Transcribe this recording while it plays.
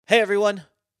Hey everyone,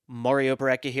 Mario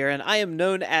Bareka here, and I am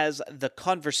known as the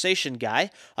Conversation Guy.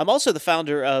 I'm also the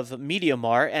founder of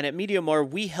MediaMar, and at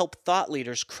MediaMar, we help thought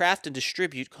leaders craft and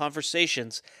distribute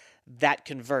conversations that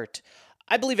convert.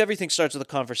 I believe everything starts with a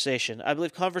conversation. I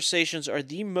believe conversations are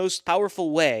the most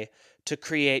powerful way to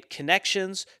create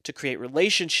connections, to create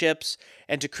relationships,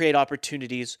 and to create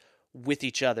opportunities with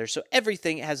each other. So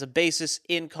everything has a basis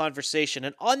in conversation.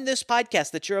 And on this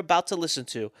podcast that you're about to listen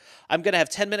to, I'm going to have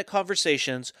 10-minute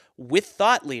conversations with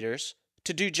thought leaders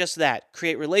to do just that,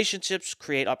 create relationships,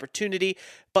 create opportunity,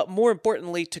 but more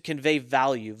importantly, to convey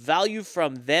value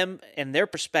from them and their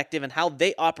perspective and how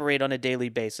they operate on a daily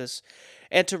basis,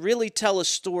 and to really tell a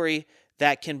story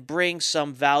that can bring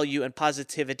some value and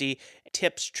positivity,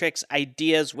 tips, tricks,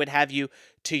 ideas, what have you,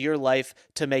 to your life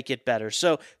to make it better.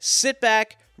 So sit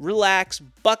back, relax,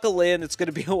 buckle in. It's going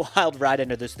to be a wild ride. I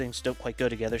know those things don't quite go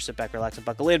together. Sit back, relax, and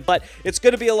buckle in. But it's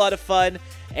going to be a lot of fun,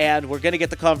 and we're going to get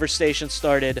the conversation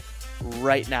started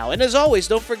right now. And as always,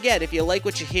 don't forget, if you like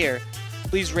what you hear,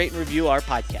 please rate and review our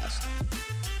podcast.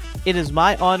 It is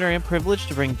my honor and privilege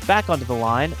to bring back onto the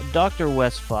line Dr.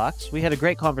 Wes Fox. We had a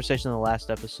great conversation in the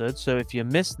last episode, so if you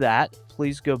missed that,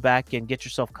 please go back and get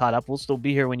yourself caught up. We'll still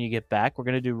be here when you get back. We're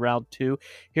going to do round 2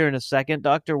 here in a second.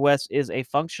 Dr. Wes is a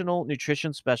functional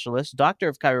nutrition specialist, doctor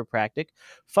of chiropractic,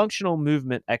 functional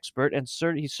movement expert, and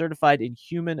he's certified in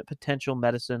human potential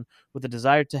medicine with a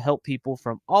desire to help people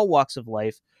from all walks of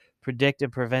life predict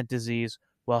and prevent disease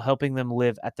while helping them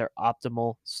live at their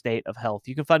optimal state of health.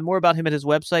 You can find more about him at his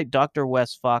website,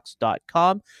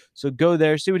 drwesfox.com. So go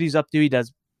there, see what he's up to. He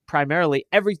does primarily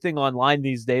everything online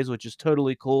these days, which is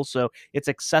totally cool. So it's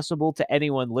accessible to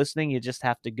anyone listening. You just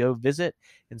have to go visit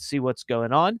and see what's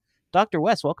going on. Dr.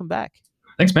 Wes, welcome back.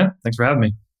 Thanks, man. Thanks for having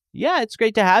me. Yeah, it's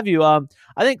great to have you. I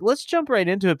think let's jump right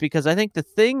into it, because I think the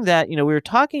thing that, we were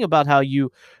talking about how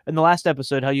you, in the last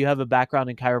episode, how you have a background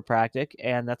in chiropractic,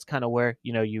 and that's kind of where,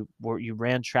 you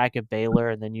ran track at Baylor,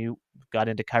 and then you got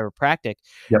into chiropractic.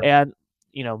 Yep. And,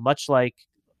 much like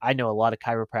I know a lot of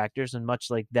chiropractors, and much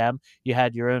like them, you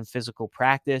had your own physical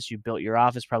practice. You built your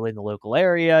office probably in the local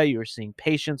area. You were seeing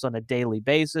patients on a daily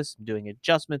basis, doing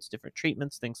adjustments, different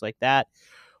treatments, things like that.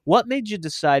 What made you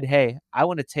decide, hey, I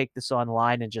want to take this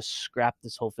online and just scrap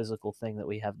this whole physical thing that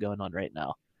we have going on right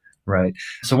now? Right.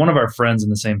 So one of our friends in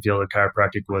the same field of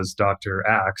chiropractic was Dr.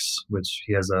 Axe, which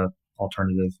he has a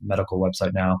alternative medical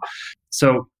website now.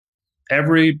 So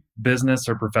every business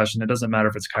or profession, it doesn't matter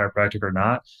if it's chiropractic or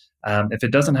not, if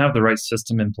it doesn't have the right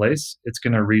system in place, it's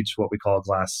going to reach what we call a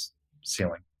glass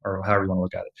ceiling, or however you want to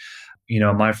look at it.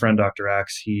 My friend Dr.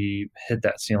 Axe, he hit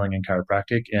that ceiling in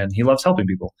chiropractic, and he loves helping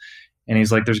people. And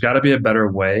he's like, there's got to be a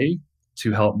better way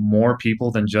to help more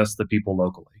people than just the people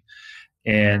locally.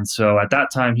 And so at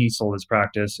that time, he sold his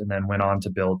practice and then went on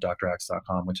to build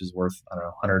drax.com, which is worth, I don't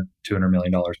know, $100, $200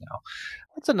 million now.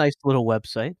 That's a nice little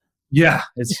website. Yeah,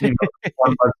 it's one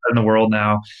website in the world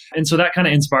now. And so that kind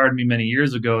of inspired me many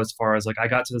years ago, as far as I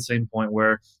got to the same point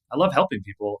where I love helping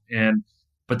people.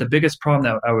 But the biggest problem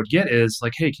that I would get is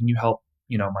like, hey, can you help,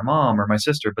 my mom or my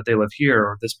sister, but they live here,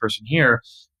 or this person here.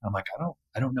 I'm like,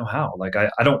 I don't know how.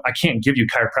 I can't give you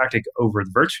chiropractic over the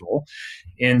virtual.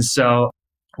 And so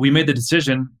we made the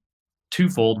decision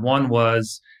twofold. One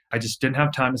was I just didn't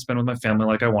have time to spend with my family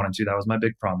like I wanted to. That was my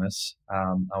big promise.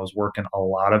 I was working a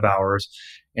lot of hours.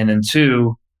 And then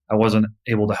 2, I wasn't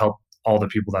able to help all the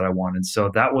people that I wanted.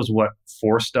 So that was what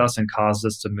forced us and caused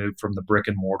us to move from the brick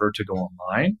and mortar to go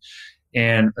online.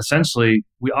 And essentially,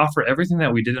 we offer everything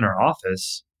that we did in our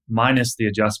office minus the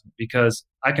adjustment, because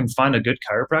I can find a good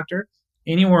chiropractor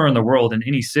anywhere in the world, in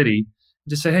any city, and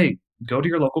just say, hey, go to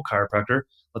your local chiropractor,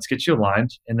 let's get you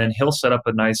aligned. And then he'll set up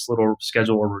a nice little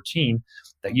schedule or routine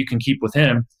that you can keep with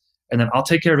him. And then I'll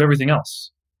take care of everything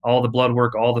else, all the blood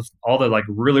work, all the like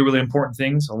really, really important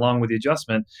things along with the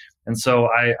adjustment. And so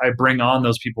I bring on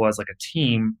those people as like a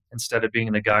team instead of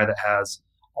being the guy that has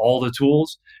all the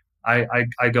tools. I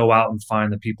go out and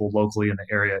find the people locally in the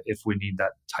area if we need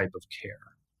that type of care.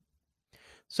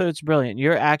 So it's brilliant.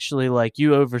 You're actually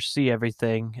you oversee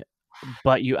everything,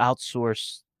 but you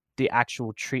outsource the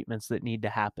actual treatments that need to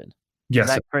happen. Yes.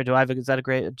 Is that correct? Is that a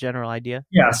great general idea?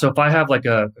 Yeah. So if I have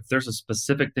if there's a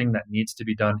specific thing that needs to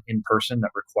be done in person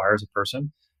that requires a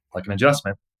person, like an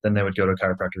adjustment, then they would go to a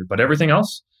chiropractor. But everything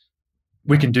else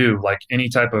we can do, like any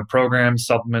type of program,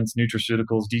 supplements,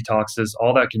 nutraceuticals, detoxes,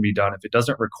 all that can be done. If it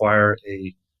doesn't require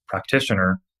a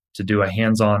practitioner to do a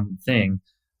hands-on thing,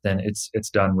 then it's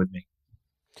done with me.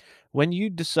 When you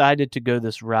decided to go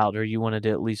this route, or you wanted to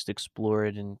at least explore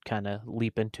it and kind of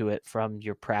leap into it from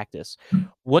your practice,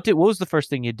 what was the first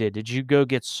thing you did? Did you go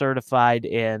get certified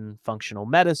in functional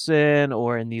medicine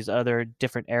or in these other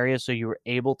different areas so you were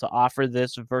able to offer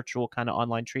this virtual kind of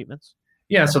online treatments?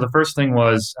 Yeah, so the first thing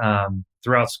was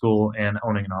throughout school and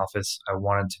owning an office,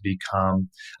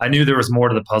 I knew there was more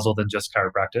to the puzzle than just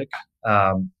chiropractic.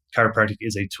 Chiropractic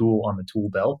is a tool on the tool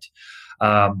belt.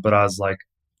 But I was like,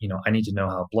 I need to know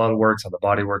how blood works, how the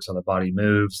body works, how the body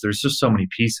moves. There's just so many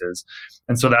pieces.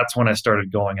 And so that's when I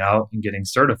started going out and getting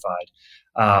certified.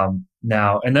 And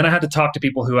then I had to talk to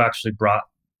people who actually brought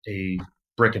a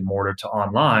brick and mortar to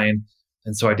online.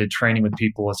 And so I did training with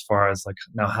people as far as like,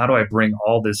 now how do I bring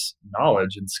all this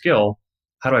knowledge and skill?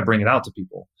 How do I bring it out to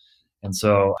people? And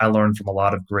so I learned from a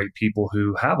lot of great people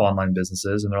who have online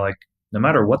businesses, and they're like, no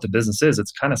matter what the business is,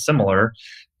 it's kind of similar.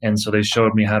 And so they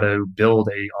showed me how to build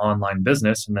a online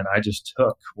business. And then I just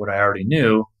took what I already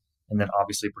knew and then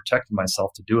obviously protected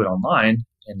myself to do it online.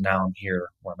 And now I'm here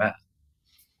where I'm at.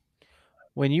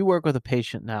 When you work with a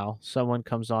patient now, someone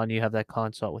comes on, you have that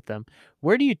consult with them.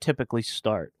 Where do you typically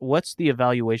start? What's the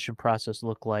evaluation process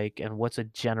look like, and what's a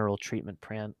general treatment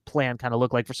plan kind of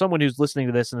look like for someone who's listening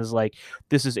to this and is like,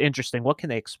 "This is interesting. What can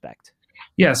they expect?"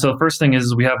 Yeah. So the first thing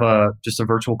is we have just a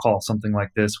virtual call, something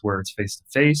like this where it's face to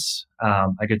face.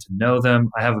 I get to know them.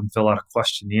 I have them fill out a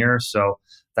questionnaire, so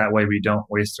that way we don't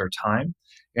waste our time.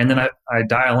 And then I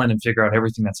dial in and figure out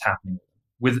everything that's happening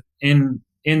within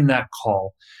that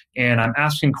call. And I'm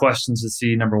asking questions to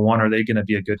see, number one, are they going to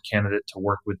be a good candidate to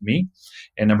work with me?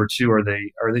 And number two, are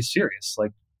they serious?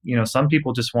 Like, some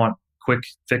people just want quick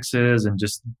fixes and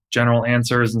just general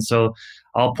answers. And so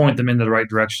I'll point them in the right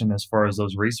direction as far as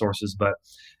those resources. But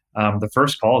the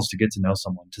first call is to get to know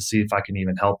someone, to see if I can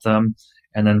even help them.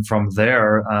 And then from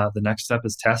there, the next step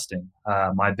is testing.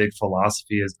 My big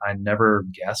philosophy is I never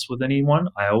guess with anyone.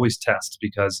 I always test,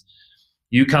 because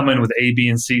you come in with A, B,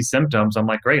 and C symptoms. I'm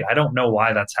like, great. I don't know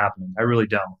why that's happening. I really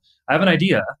don't. I have an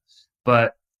idea,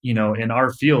 but in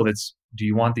our field, it's, do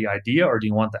you want the idea or do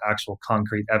you want the actual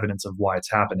concrete evidence of why it's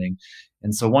happening?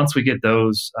 And so once we get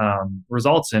those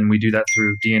results in, we do that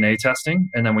through DNA testing.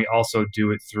 And then we also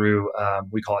do it through,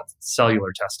 we call it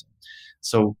cellular testing.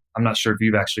 So I'm not sure if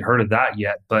you've actually heard of that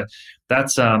yet, but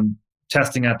that's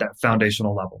testing at that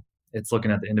foundational level. It's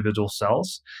looking at the individual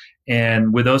cells.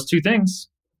 And with those two things,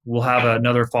 we'll have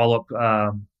another follow-up,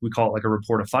 we call it like a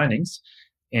report of findings,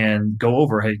 and go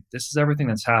over, hey, this is everything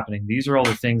that's happening. These are all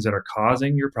the things that are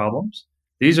causing your problems.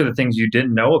 These are the things you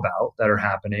didn't know about that are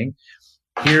happening.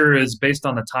 Here is, based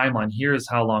on the timeline, here is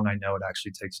how long I know it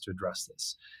actually takes to address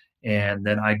this. And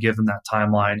then I give them that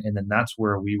timeline, and then that's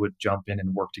where we would jump in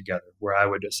and work together, where I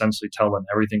would essentially tell them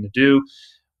everything to do.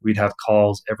 We'd have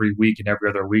calls every week and every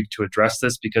other week to address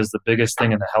this, because the biggest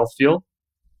thing in the health field,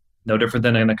 no different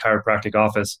than in a chiropractic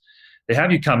office, they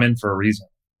have you come in for a reason.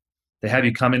 They have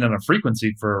you come in on a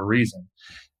frequency for a reason.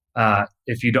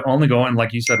 If you only go in,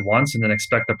 like you said, once and then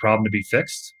expect the problem to be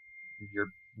fixed,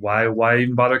 why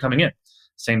even bother coming in?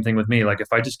 Same thing with me. Like, if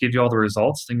I just give you all the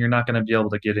results, then you're not going to be able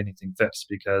to get anything fixed,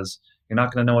 because you're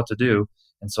not going to know what to do.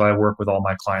 And so I work with all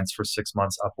my clients for 6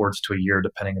 months upwards to a year,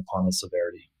 depending upon the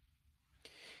severity.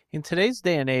 In today's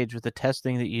day and age, with the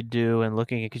testing that you do and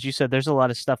looking at, because you said there's a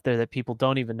lot of stuff there that people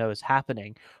don't even know is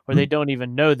happening, or they don't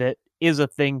even know that is a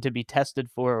thing to be tested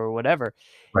for, or whatever.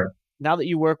 Right. Now that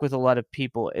you work with a lot of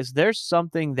people, is there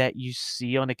something that you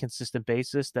see on a consistent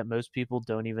basis that most people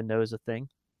don't even know is a thing?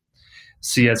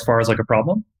 See, as far as like a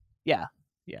problem? Yeah.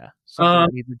 Yeah. Something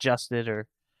that needs adjusted, or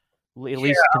at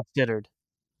least considered.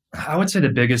 I would say the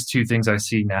biggest two things I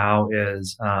see now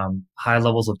is high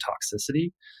levels of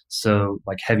toxicity. So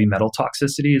like heavy metal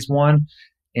toxicity is one.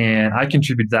 And I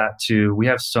contribute that to, we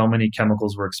have so many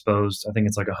chemicals we're exposed. I think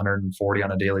it's like 140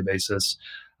 on a daily basis.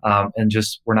 And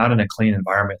just, we're not in a clean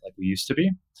environment like we used to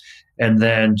be. And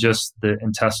then just the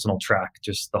intestinal tract,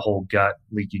 just the whole gut,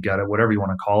 leaky gut, or whatever you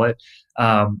want to call it.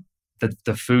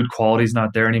 The food quality is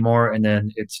not there anymore. And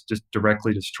then it's just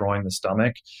directly destroying the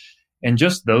stomach. And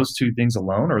just those two things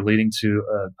alone are leading to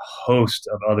a host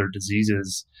of other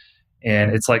diseases.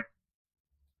 And it's like,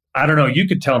 I don't know, you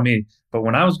could tell me, but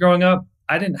when I was growing up,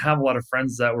 I didn't have a lot of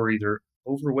friends that were either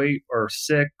overweight or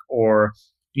sick or,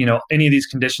 any of these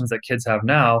conditions that kids have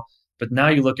now. But now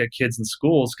you look at kids in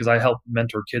schools, because I help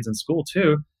mentor kids in school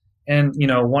too. And,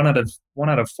 one out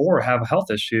of four have a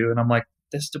health issue. And I'm like,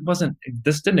 this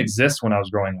didn't exist when I was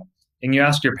growing up. And you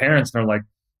ask your parents and they're like,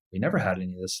 we never had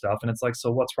any of this stuff. And it's like,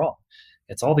 so what's wrong?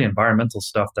 It's all the environmental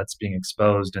stuff that's being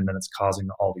exposed, and then it's causing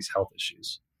all these health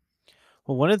issues.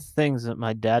 Well, one of the things that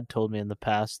my dad told me in the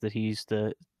past that he used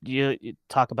to you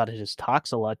talk about in his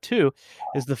talks a lot too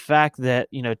is the fact that,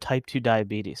 type 2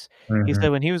 diabetes. He Hmm. said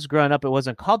when he was growing up, it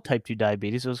wasn't called type 2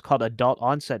 diabetes, it was called adult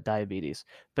onset diabetes.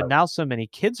 But Right. now so many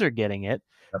kids are getting it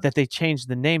Yep. that they changed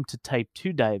the name to type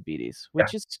 2 diabetes, Yeah.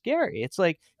 which is scary. It's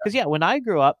like, because yeah, when I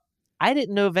grew up, I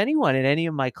didn't know of anyone in any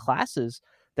of my classes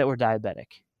that were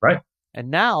diabetic. Right. And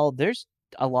now there's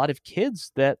a lot of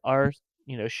kids that are,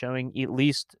 showing at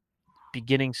least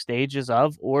beginning stages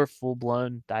of or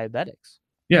full-blown diabetics.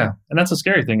 Yeah. And that's the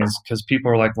scary thing is because people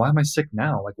are like, why am I sick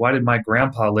now? Like, why did my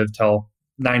grandpa live till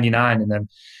 99 and then,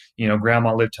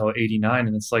 grandma lived till 89?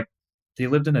 And it's like they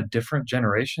lived in a different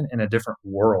generation in a different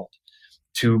world.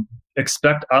 To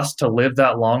expect us to live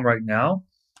that long right now,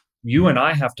 you and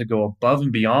I have to go above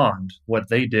and beyond what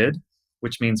they did,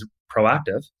 which means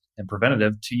proactive and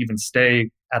preventative to even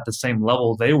stay at the same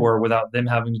level they were without them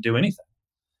having to do anything.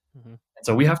 Mhm. And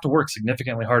so we have to work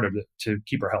significantly harder to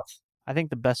keep our health. I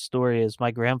think the best story is my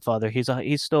grandfather. He's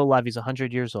still alive. He's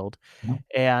 100 years old, Mhm.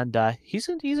 and he's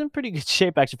in pretty good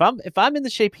shape actually. If I'm in the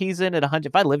shape he's in at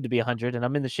 100, if I live to be 100 and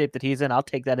I'm in the shape that he's in, I'll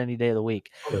take that any day of the week.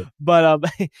 Totally. But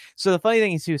so the funny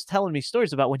thing is, he was telling me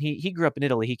stories about when he grew up in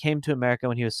Italy. He came to America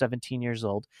when he was 17 years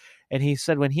old, and he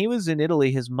said when he was in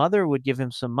Italy, his mother would give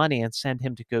him some money and send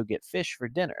him to go get fish for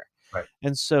dinner. Right.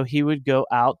 And so he would go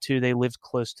out to, they lived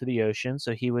close to the ocean,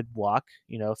 so he would walk,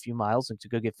 a few miles and to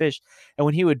go get fish. And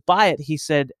when he would buy it, he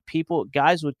said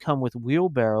guys would come with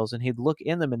wheelbarrows and he'd look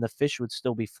in them and the fish would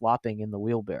still be flopping in the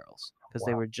wheelbarrows because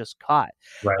they Wow. were just caught.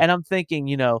 Right. And I'm thinking,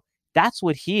 that's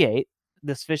what he ate,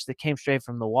 this fish that came straight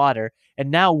from the water. And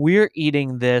now we're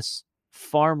eating this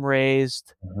farm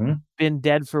raised, Hmm. been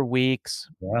dead for weeks,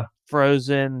 Yeah.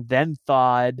 frozen, then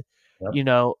thawed,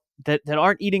 Yep. that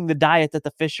aren't eating the diet that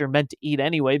the fish are meant to eat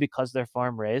anyway because they're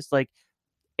farm raised. Like,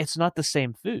 it's not the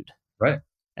same food. Right.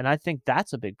 And I think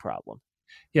that's a big problem.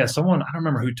 Yeah. Someone, I don't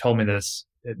remember who told me this.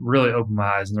 It really opened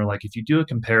my eyes. And they're like, if you do a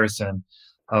comparison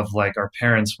of like our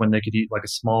parents when they could eat like a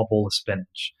small bowl of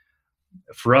spinach,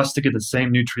 for us to get the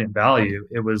same nutrient value,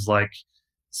 it was like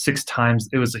 6 times,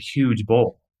 it was a huge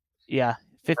bowl. Yeah, I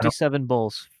don't, 57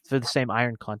 bowls for the same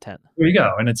iron content. there you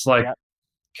go. And it's like, Yep,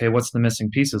 okay, what's the missing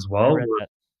pieces? I Well, read that.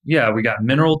 yeah, we got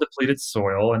mineral depleted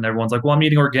soil, and everyone's like, well, I'm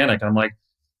eating organic. I'm like,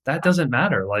 that doesn't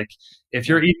matter. Like, if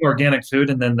Yeah, you're eating organic food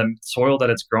and then the soil that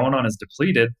it's growing on is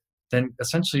depleted, then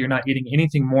essentially you're not eating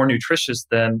anything more nutritious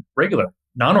than regular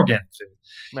non-organic food.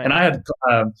 right. And I had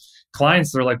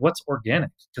clients, they're like, what's organic?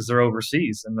 Because they're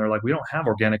overseas. And they're like, we don't have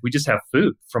organic. We just have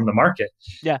food from the market.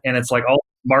 Yeah, And it's like all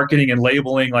marketing and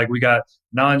labeling, like we got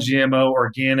non-GMO,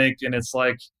 organic. And it's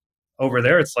like over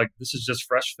there, it's like, this is just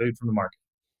fresh food from the market.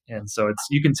 And so it's,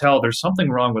 you can tell there's something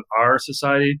wrong with our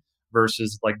society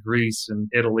versus like Greece and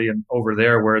Italy and over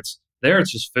there where it's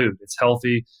just food. It's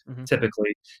healthy mhm.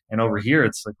 typically. And over here,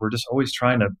 it's like, we're just always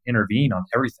trying to intervene on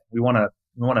everything. We want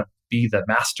to be the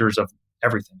masters of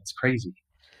everything. It's crazy.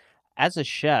 As a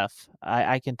chef,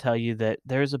 I can tell you that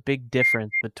there's a big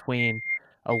difference between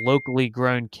a locally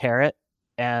grown carrot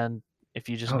and if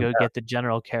you just Oh go yeah. get the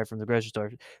general carrot from the grocery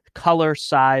store. Color,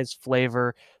 size,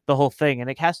 flavor, the whole thing, and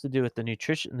it has to do with the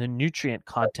nutrient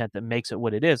content that makes it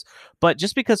what it is. But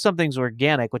just because something's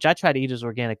organic, which I try to eat as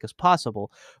organic as possible,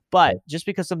 but just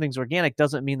because something's organic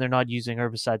doesn't mean they're not using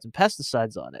herbicides and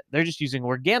pesticides on it. They're just using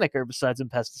organic herbicides and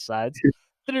pesticides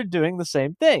that are doing the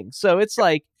same thing. So it's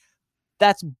like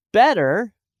that's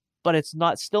better, but it's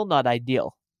still not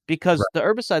ideal because Right. the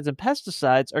herbicides and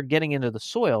pesticides are getting into the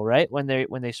soil, right? When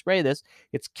they spray this,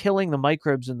 it's killing the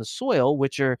microbes in the soil,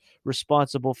 which are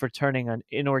responsible for turning an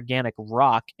inorganic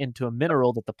rock into a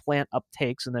mineral that the plant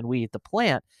uptakes and then we eat the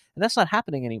plant, and that's not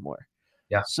happening anymore.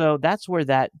 Yeah. So that's where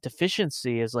that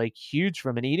deficiency is like huge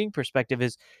from an eating perspective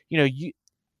is, you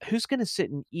who's going to sit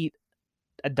and eat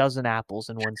a dozen apples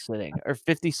in one sitting or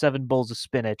 57 bowls of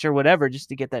spinach or whatever just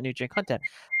to get that nutrient content?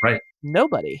 Right.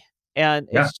 Nobody. And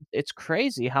Yeah. it's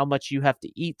crazy how much you have to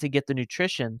eat to get the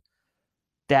nutrition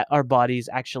that our bodies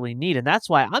actually need. And that's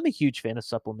why I'm a huge fan of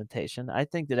supplementation. I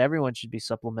think that everyone should be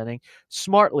supplementing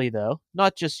smartly though,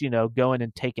 not just, going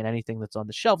and taking anything that's on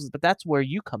the shelves, but that's where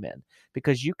you come in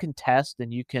because you can test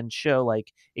and you can show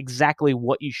like exactly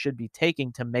what you should be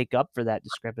taking to make up for that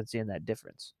discrepancy and that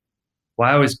difference. Well,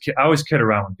 I always kid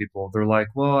around with people. They're like,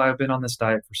 well, I've been on this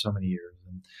diet for so many years.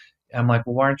 And I'm like,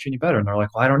 well, why aren't you any better? And they're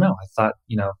like, well, I don't know. I thought,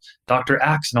 Dr.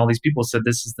 Axe and all these people said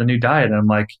this is the new diet. And I'm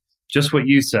like, just what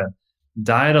you said.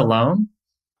 Diet alone,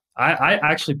 I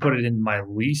actually put it in my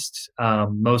least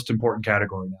most important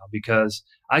category now because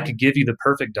I could give you the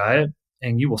perfect diet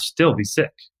and you will still be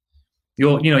sick.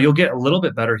 You'll get a little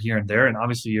bit better here and there. And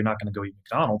obviously you're not going to go eat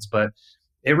McDonald's, but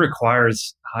it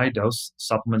requires high dose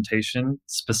supplementation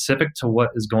specific to what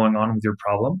is going on with your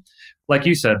problem. Like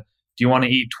you said, do you want to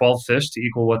eat 12 fish to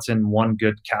equal what's in one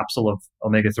good capsule of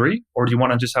omega 3? Or do you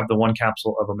want to just have the one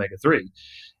capsule of omega 3?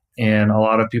 And a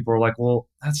lot of people are like, well,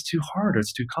 that's too hard.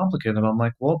 It's too complicated. And I'm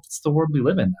like, well, it's the world we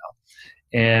live in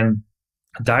now. And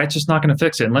diet's just not going to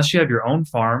fix it unless you have your own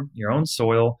farm, your own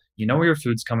soil, you know where your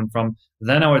food's coming from.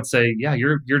 Then I would say, yeah,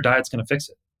 your diet's going to fix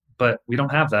it. But we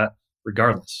don't have that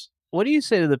regardless. What do you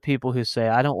say to the people who say,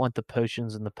 "I don't want the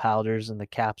potions and the powders and the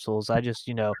capsules. I just,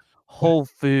 whole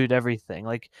food, everything."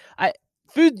 Like, I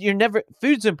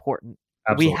food's important.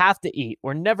 We Absolutely. have to eat.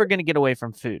 We're never gonna get away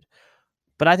from food.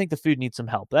 But I think the food needs some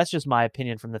help. That's just my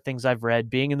opinion from the things I've read,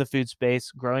 being in the food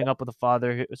space, growing up with a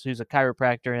father who's a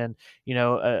chiropractor and,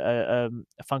 a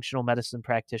functional medicine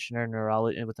practitioner,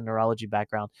 with a neurology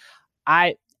background.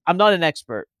 I'm not an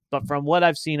expert, but from what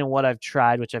I've seen and what I've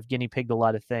tried, which I've guinea pigged a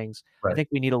lot of things, I Right. think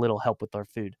we need a little help with our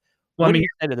food. Well, I What do mean, you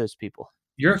say to those people?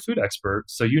 you're a food expert,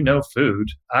 so you know food.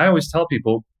 I always tell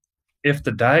people if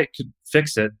the diet could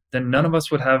fix it, then none of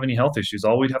us would have any health issues.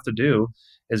 All we'd have to do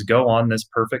is go on this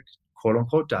perfect quote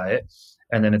unquote diet,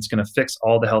 and then it's going to fix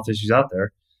all the health issues out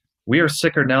there. We are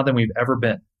sicker now than we've ever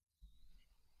been.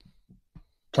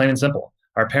 Plain and simple.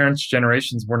 Our parents'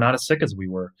 generations were not as sick as we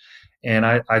were. And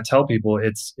I tell people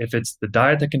if it's the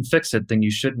diet that can fix it, then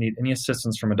you shouldn't need any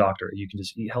assistance from a doctor. You can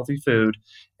just eat healthy food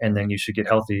and then you should get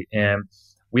healthy. And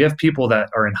we have people that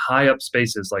are in high up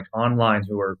spaces like online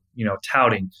who are,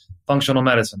 touting functional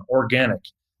medicine, organic,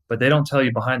 but they don't tell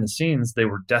you behind the scenes they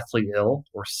were deathly ill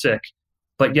or sick,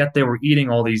 but yet they were eating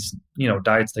all these,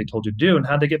 diets they told you to do. And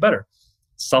how'd they get better?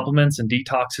 Supplements and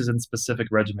detoxes and specific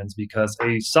regimens, because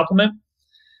a supplement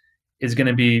is going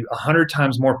to be 100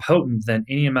 times more potent than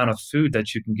any amount of food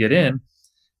that you can get in,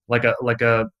 like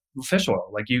a fish oil.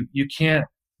 Like you can't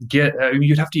get.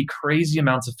 You'd have to eat crazy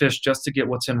amounts of fish just to get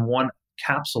what's in one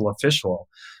capsule of fish oil.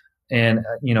 And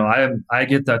I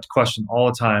get that question all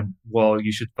the time. Well,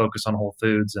 you should focus on whole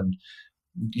foods and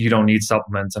you don't need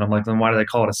supplements. And I'm like, then why do they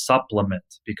call it a supplement?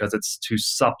 Because it's to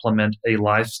supplement a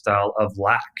lifestyle of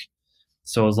lack.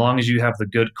 So as long as you have the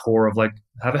good core of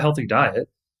have a healthy diet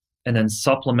and then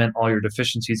supplement all your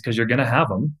deficiencies because you're going to have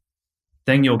them,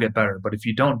 then you'll get better. But if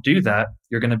you don't do that,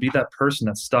 you're going to be that person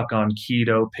that's stuck on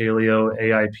keto, paleo,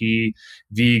 AIP,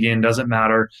 vegan, doesn't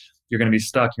matter. You're going to be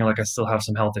stuck. You're like, I still have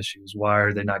some health issues. Why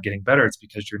are they not getting better? It's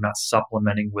because you're not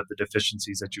supplementing with the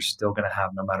deficiencies that you're still going to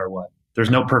have no matter what. There's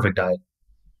no perfect diet.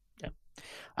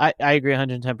 I agree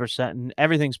 110%, and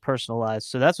everything's personalized.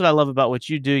 So that's what I love about what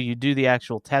you do. You do the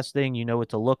actual testing, you know what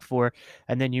to look for,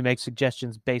 and then you make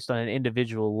suggestions based on an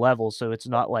individual level. So it's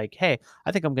not like, hey,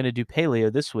 I think I'm going to do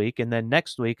paleo this week, and then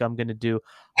next week I'm going to do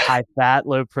high fat,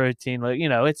 low protein.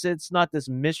 It's not this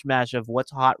mishmash of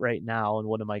what's hot right now and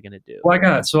what am I going to do. Well, I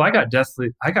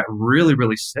got really,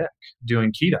 really sick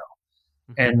doing keto.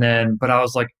 And then, but I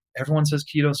was like, everyone says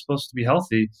keto is supposed to be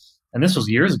healthy. And this was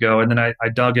years ago. And then I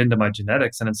dug into my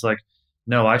genetics and it's like,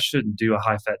 no, I shouldn't do a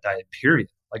high fat diet, period.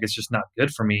 Like, it's just not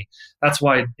good for me. That's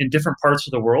why in different parts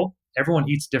of the world, everyone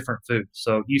eats different food.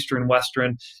 So Eastern,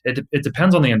 Western, it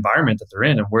depends on the environment that they're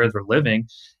in and where they're living.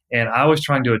 And I was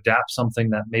trying to adapt something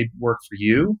that may work for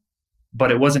you,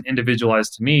 but it wasn't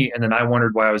individualized to me. And then I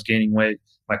wondered why I was gaining weight.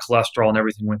 My cholesterol and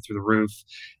everything went through the roof.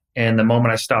 And the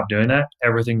moment I stopped doing that,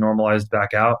 everything normalized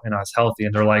back out and I was healthy.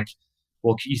 And they're like,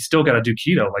 well, you still got to do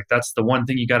keto. Like, that's the one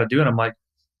thing you got to do. And I'm like,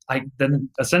 then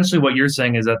essentially what you're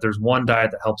saying is that there's one diet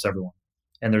that helps everyone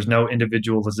and there's no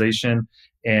individualization.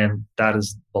 And that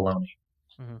is baloney.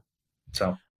 Mm-hmm.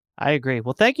 So I agree.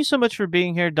 Well, thank you so much for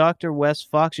being here, Dr. Wes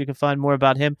Fox. You can find more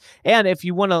about him. And if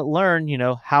you want to learn,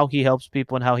 how he helps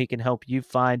people and how he can help you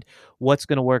find what's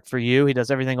going to work for you, he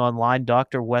does everything online,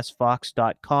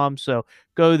 drwesfox.com. So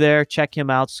go there, check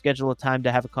him out, schedule a time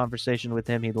to have a conversation with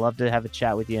him. He'd love to have a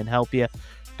chat with you and help you.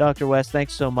 Dr. Wes,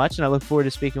 thanks so much. And I look forward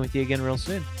to speaking with you again real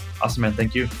soon. awesome, man.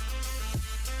 Thank you.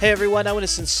 Hey everyone, I want to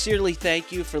sincerely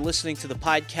thank you for listening to the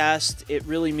podcast. It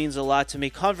really means a lot to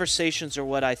me. Conversations are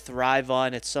what I thrive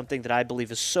on. It's something that I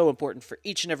believe is so important for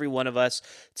each and every one of us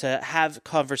to have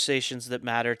conversations that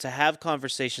matter, to have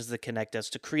conversations that connect us,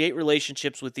 to create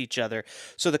relationships with each other.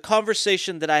 So the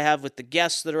conversation that I have with the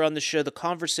guests that are on the show, the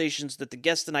conversations that the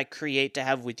guests and I create to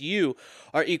have with you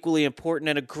are equally important,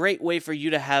 and a great way for you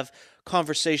to have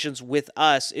conversations with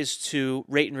us is to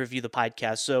rate and review the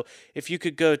podcast. So if you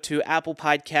could go to Apple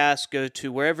Podcasts, go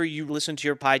to wherever you listen to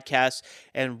your podcasts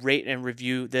and rate and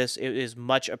review this, it is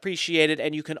much appreciated.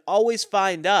 And you can always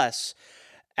find us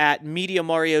at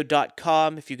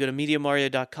MediaMario.com. If you go to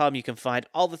MediaMario.com, you can find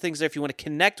all the things there. If you want to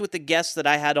connect with the guests that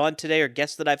I had on today or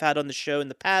guests that I've had on the show in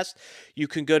the past, you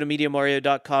can go to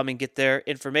MediaMario.com and get their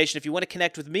information. If you want to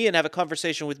connect with me and have a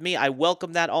conversation with me, I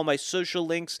welcome that. All my social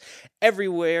links,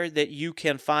 everywhere that you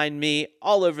can find me,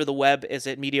 all over the web, is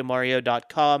at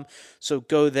MediaMario.com. So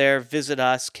go there, visit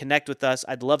us, connect with us.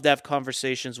 I'd love to have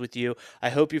conversations with you. I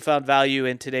hope you found value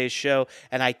in today's show,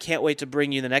 and I can't wait to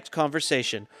bring you the next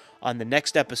conversation on the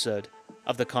next episode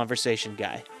of The Conversation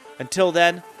Guy. Until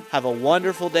then, have a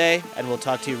wonderful day, and we'll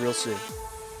talk to you real soon.